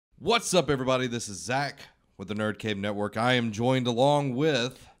What's up, everybody? This is Zach with the Nerd Cave Network. I am joined along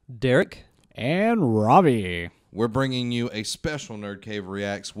with Derek and Robbie. We're bringing you a special Nerd Cave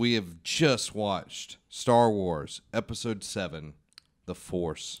Reacts. We have just watched Star Wars Episode 7, The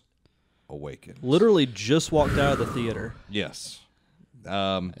Force Awakens. literally just walked out of the theater. Yes.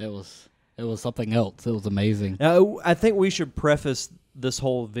 It was something else. It was amazing. Now, I think we should preface this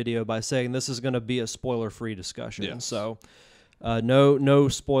whole video by saying this is going to be a spoiler-free discussion. Yes. So, no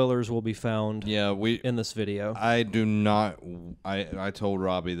spoilers will be found. Yeah, in this video. I do not. I told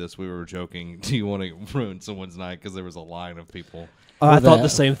Robbie this. We were joking. Do you want to ruin someone's night? Because there was a line of people. I thought the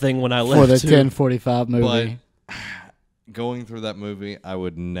same thing when I left for the too. 10:45 movie. But going through that movie, I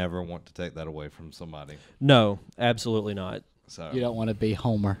would never want to take that away from somebody. No, absolutely not. So You don't want to be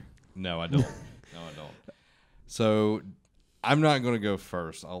Homer. No, I don't. No, I don't. So I'm not going to go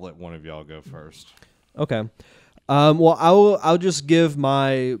first. I'll let one of y'all go first. Okay. Well, I'll just give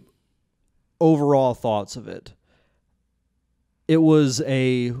my overall thoughts of it. It was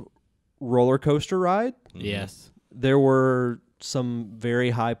a roller coaster ride. Yes. There were some very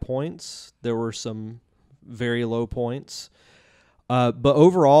high points. There were some very low points. But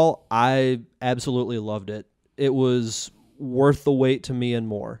overall, I absolutely loved it. It was worth the wait to me and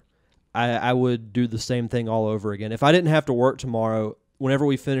more. I would do the same thing all over again. If I didn't have to work tomorrow, whenever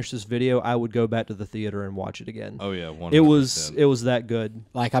we finish this video, I would go back to the theater and watch it again. Oh yeah, 100%. It was that good.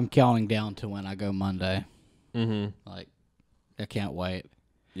 Like, I'm counting down to when I go Monday. Mm-hmm. Like, I can't wait.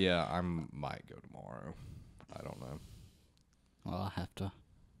 Yeah, I might go tomorrow. I don't know. Well, I have to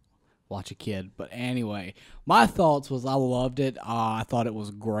watch a kid. But anyway, my thoughts was I loved it. I thought it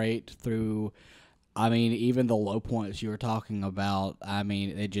was great through... I mean, even the low points you were talking about, I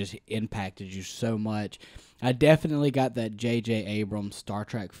mean, it just impacted you so much. I definitely got that J.J. Abrams Star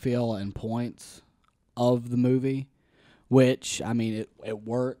Trek feel and points of the movie, which, I mean, it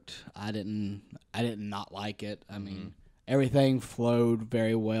worked. I didn't not like it. I mean, everything flowed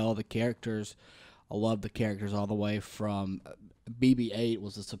very well. The characters, I love the characters all the way from... BB-8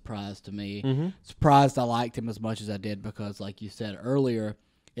 was a surprise to me. Mm-hmm. Surprised I liked him as much as I did because, like you said earlier,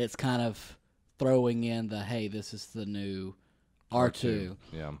 it's kind of... throwing in the, hey, this is the new R2.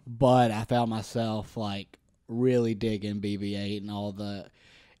 Yeah. But I found myself, like, really digging BB-8 and all the...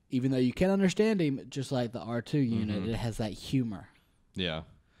 Even though you can understand him, just like the R2 unit, it has that humor. Yeah,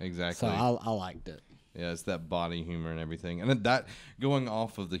 exactly. So I liked it. Yeah, it's that body humor and everything. And that, going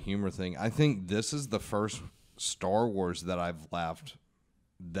off of the humor thing, I think this is the first Star Wars that I've laughed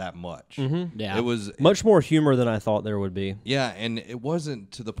that much. Mm-hmm. Yeah. It was Much more humor than I thought there would be. Yeah, and it wasn't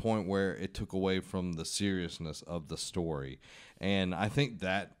to the point where it took away from the seriousness of the story. And I think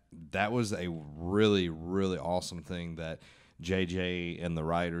that was a really, really awesome thing that JJ and the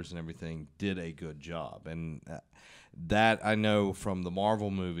writers and everything did a good job. And that, I know from the Marvel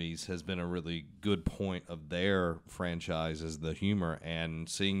movies, has been a really good point of their franchise, is the humor. And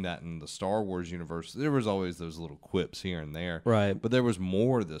seeing that in the Star Wars universe, there was always those little quips here and there. Right. But there was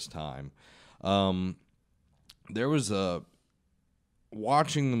more this time. There was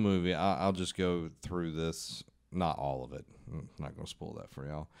watching the movie, I'll just go through this, not all of it. I'm not going to spoil that for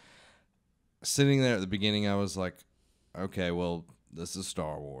y'all. Sitting there at the beginning, I was like, okay, well, this is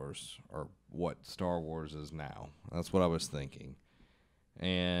Star Wars, or what Star Wars is now. That's what I was thinking.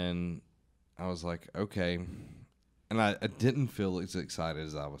 And I was like, okay. And I didn't feel as excited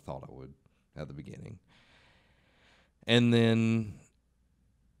as I thought I would at the beginning. And then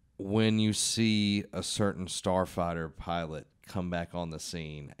when you see a certain starfighter pilot come back on the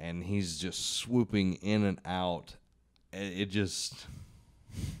scene and he's just swooping in and out, it just...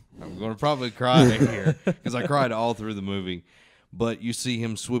 I'm going to probably cry here because I cried all through the movie. But you see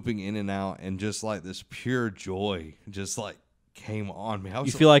him swooping in and out, and just like this pure joy just like came on me. You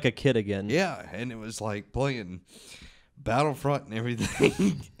feel like a kid again. Yeah, and it was like playing Battlefront and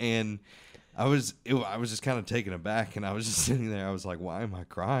everything. And I was just kind of taken aback, and I was just sitting there. I was like, why am I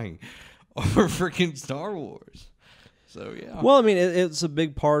crying over freaking Star Wars? So yeah. Well, I mean, it's a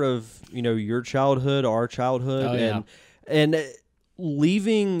big part of your childhood, our childhood, Oh, yeah. and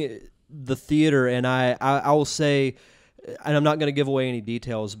leaving the theater. And I will say, and I'm not going to give away any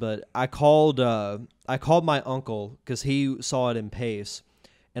details, but I called my uncle because he saw it in Pace,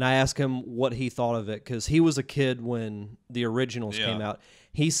 and I asked him what he thought of it because he was a kid when the originals came out.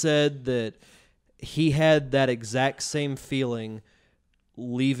 He said that he had that exact same feeling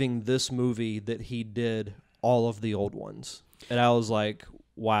leaving this movie that he did all of the old ones. And I was like,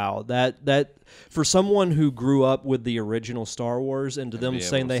 wow, that for someone who grew up with the original Star Wars, and to them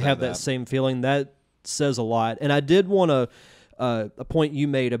saying they have that same feeling, that says a lot. And I did want to a point you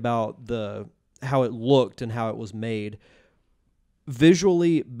made about how it looked and how it was made.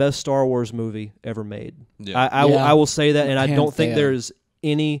 visually, best Star Wars movie ever made. Yeah. I will say that, and I Hands don't think down. there's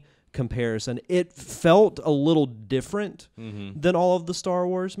any comparison. It felt a little different than all of the Star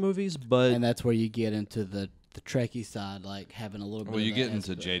Wars movies, but And that's where you get into the Trekkie side, like having a little bit. Well, you of get that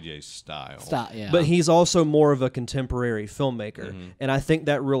into aspect. JJ's style. Stop, yeah. but he's also more of a contemporary filmmaker, and I think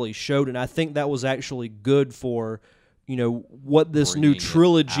that really showed, and I think that was actually good for, what this Bringing new it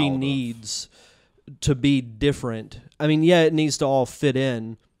trilogy out of- needs to be different. I mean, yeah, it needs to all fit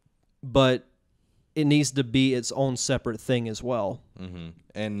in, but it needs to be its own separate thing as well.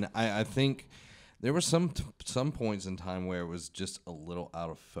 And I think there were some points in time where it was just a little out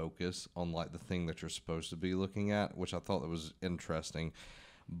of focus on like the thing that you're supposed to be looking at, which I thought that was interesting.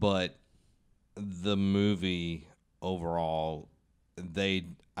 But the movie overall,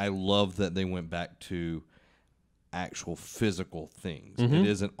 I love that they went back to actual physical things. It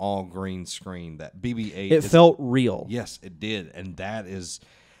isn't all green screen. That BB-8 It felt real. Yes, it did, and that's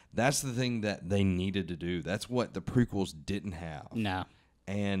the thing that they needed to do. That's what the prequels didn't have. No.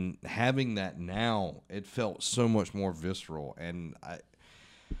 And having that now, it felt so much more visceral. And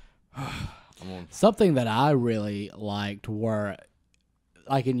Something that I really liked were,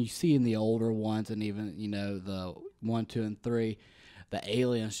 like, and you see in the older ones, and even the 1, 2, and 3, the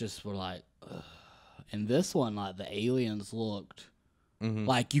aliens just were like, ugh. And this one, like the aliens looked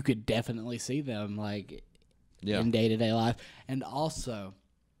like you could definitely see them, like in day-to-day life. And also,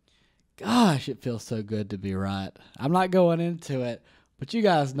 gosh, it feels so good to be right. I'm not going into it, but you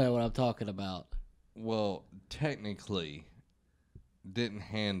guys know what I'm talking about. well, technically, didn't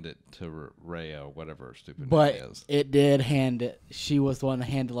hand it to Rhea or whatever her stupid But name is. it did hand it. She was the one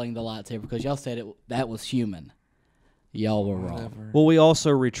handling the lightsaber because y'all said that was human. Y'all were wrong. Well, we also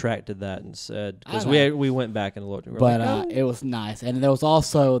retracted that and said, because I know. we went back and looked. And But like, it was nice. And there was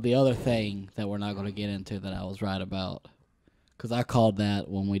also the other thing that we're not going to get into that I was right about. Because I called that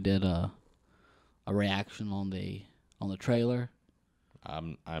when we did a reaction on the trailer.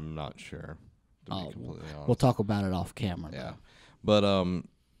 I'm not sure, to be completely honest. We'll talk about it off camera. Yeah. But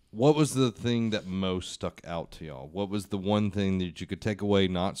what was the thing that most stuck out to y'all? What was the one thing that you could take away,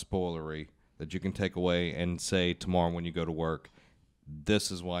 not spoilery, that you can take away and say tomorrow when you go to work, this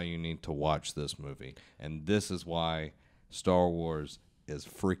is why you need to watch this movie, and this is why Star Wars is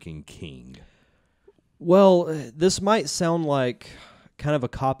freaking king? well, this might sound like kind of a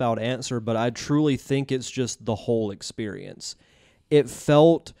cop-out answer, but I truly think it's just the whole experience. It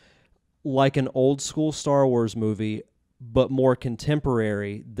felt like an old-school Star Wars movie, but more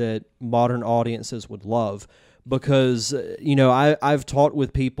contemporary that modern audiences would love. Because, I've talked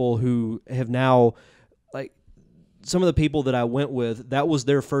with people who have now, like, some of the people that I went with, that was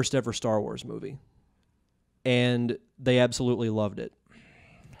their first ever Star Wars movie. And they absolutely loved it.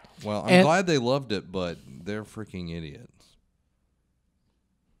 Well, I'm glad they loved it, but they're freaking idiots.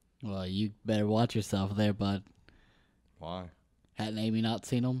 Well, you better watch yourself there, bud. Why? Hadn't Amy not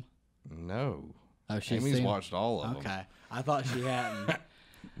seen them? No. Oh, she's Amy's seen 'em? watched all of them. Okay. I thought she hadn't.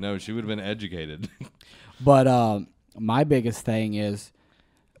 No, she would have been educated. But my biggest thing is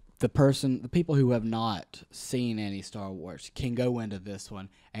the people who have not seen any Star Wars can go into this one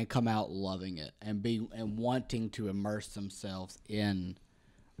and come out loving it and wanting to immerse themselves in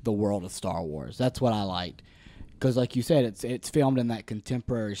the world of Star Wars. That's what I liked, because like you said, it's filmed in that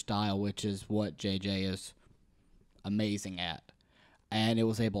contemporary style, which is what JJ is amazing at, and it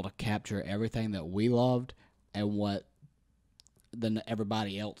was able to capture everything that we loved and what than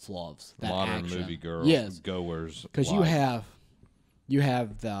everybody else loves. That Modern action. movie goers. Because like. you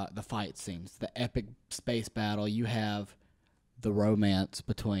have the fight scenes, the epic space battle. You have the romance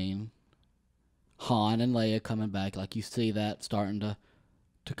between Han and Leia coming back. Like you see that starting to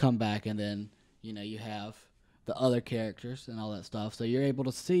come back, and then you have the other characters and all that stuff. So you're able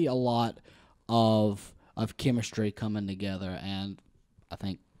to see a lot of chemistry coming together, and I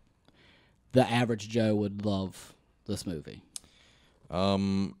think the average Joe would love this movie.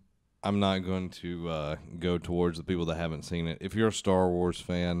 I'm not going to go towards the people that haven't seen it. If you're a Star Wars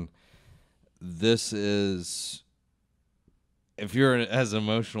fan, this is... If you're as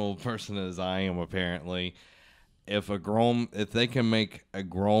emotional a person as I am, apparently, if they can make a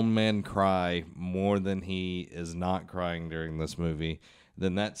grown man cry more than he is not crying during this movie,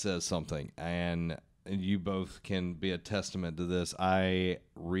 then that says something. And you both can be a testament to this. I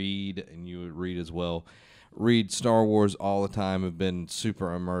read, and you would read as well, read Star Wars all the time, have been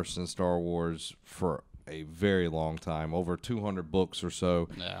super immersed in Star Wars for a very long time, over 200 books or so.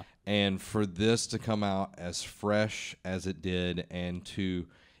 Yeah. And for this to come out as fresh as it did, and to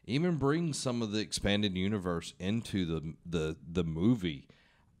even bring some of the expanded universe into the movie,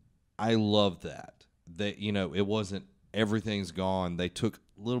 I love that. That it wasn't everything's gone. They took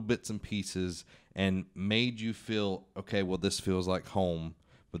little bits and pieces and made you feel, okay, well, this feels like home,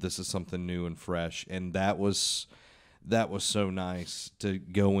 but this is something new and fresh. And that was so nice to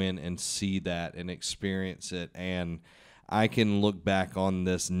go in and see that and experience it. And I can look back on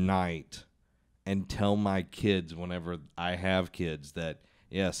this night and tell my kids, whenever I have kids, that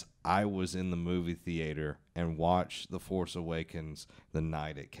yes, I was in the movie theater and watched The Force Awakens the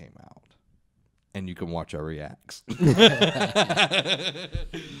night it came out. And you can watch our reacts.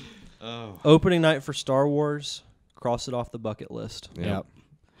 Opening night for Star Wars. Cross it off the bucket list. Yep.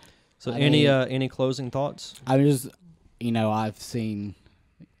 So I any closing thoughts? I just, I've seen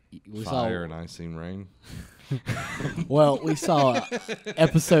Fire and I seen rain. We saw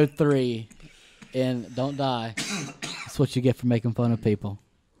episode 3 in Don't Die. That's what you get for making fun of people.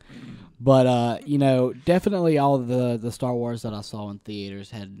 But definitely all the Star Wars that I saw in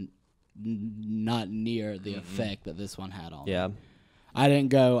theaters had not near the effect that this one had on me. Yeah. I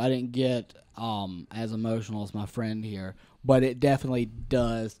didn't get as emotional as my friend here, but it definitely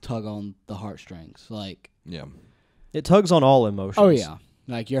does tug on the heartstrings. Yeah. It tugs on all emotions. Oh yeah.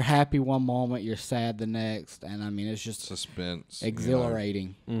 Like, you're happy one moment, you're sad the next, and it's just suspense,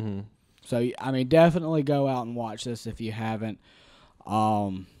 exhilarating. Mm-hmm. So definitely go out and watch this if you haven't.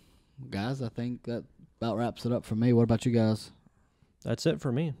 Guys, I think that about wraps it up for me. What about you guys? That's it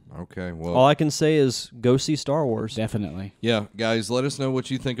for me. Okay, well, all I can say is go see Star Wars. Definitely. Yeah, guys, let us know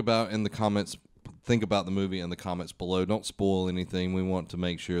what you think about in the comments. Think about the movie in the comments below. Don't spoil anything. We want to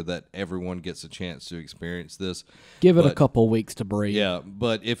make sure that everyone gets a chance to experience this. Give it a couple weeks to breathe. Yeah,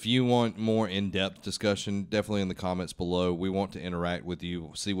 but if you want more in-depth discussion, definitely in the comments below. We want to interact with you,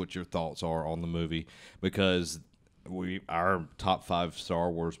 see what your thoughts are on the movie, because our top 5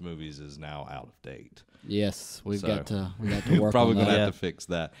 Star Wars movies is now out of date. Yes, we got to Probably work on that. going to have to fix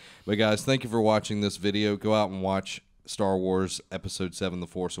that. But guys, thank you for watching this video. Go out and watch Star Wars Episode 7, The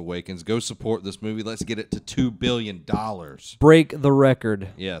Force Awakens. Go support this movie. Let's get it to $2 billion. Break the record.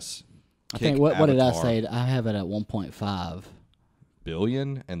 Yes. I think, what did I say? I have it at 1.5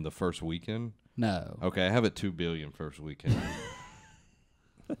 billion and the first weekend? No. Okay, I have it 2 billion first weekend.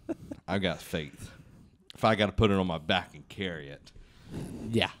 I got faith. If I got to put it on my back and carry it.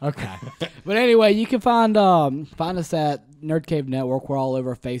 Yeah. Okay. But anyway, you can find us at Nerd Cave Network. We're all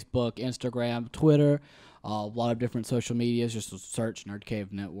over Facebook, Instagram, Twitter, a lot of different social medias. Just search Nerd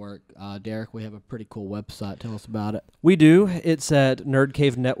Cave Network. Derek, we have a pretty cool website. Tell us about it. We do. It's at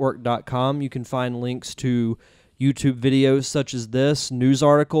nerdcavenetwork.com. You can find links to YouTube videos such as this, news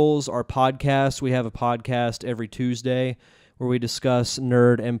articles, our podcast. We have a podcast every Tuesday where we discuss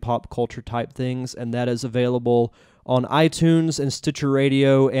nerd and pop culture type things, and that is available on iTunes and Stitcher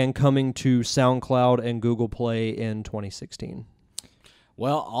Radio, and coming to SoundCloud and Google Play in 2016.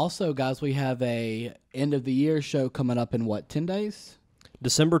 Well, also, guys, we have a end of the year show coming up in 10 days?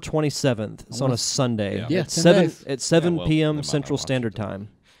 December 27th. It's on a Sunday. Yeah, At 10 7 days. at 7 Yeah, well, they p.m. might Central not watch Standard it. Time.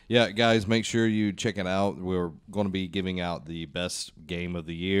 Yeah, guys, make sure you check it out. We're going to be giving out the best game of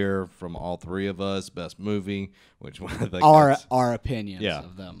the year from all 3 of us, best movie, which I think Our opinions Yeah.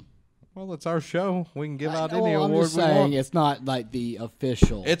 of them. well, it's our show. We can give out Well, any I'm award just we saying, want. it's not like the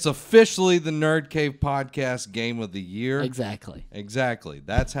official. It's officially the Nerd Cave Podcast Game of the Year. Exactly. Exactly.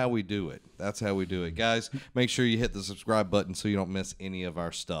 That's how we do it. That's how we do it. Guys, make sure you hit the subscribe button so you don't miss any of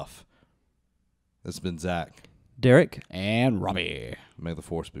our stuff. This has been Zach. Derek? And Robbie. May the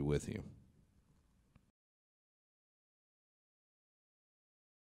Force be with you.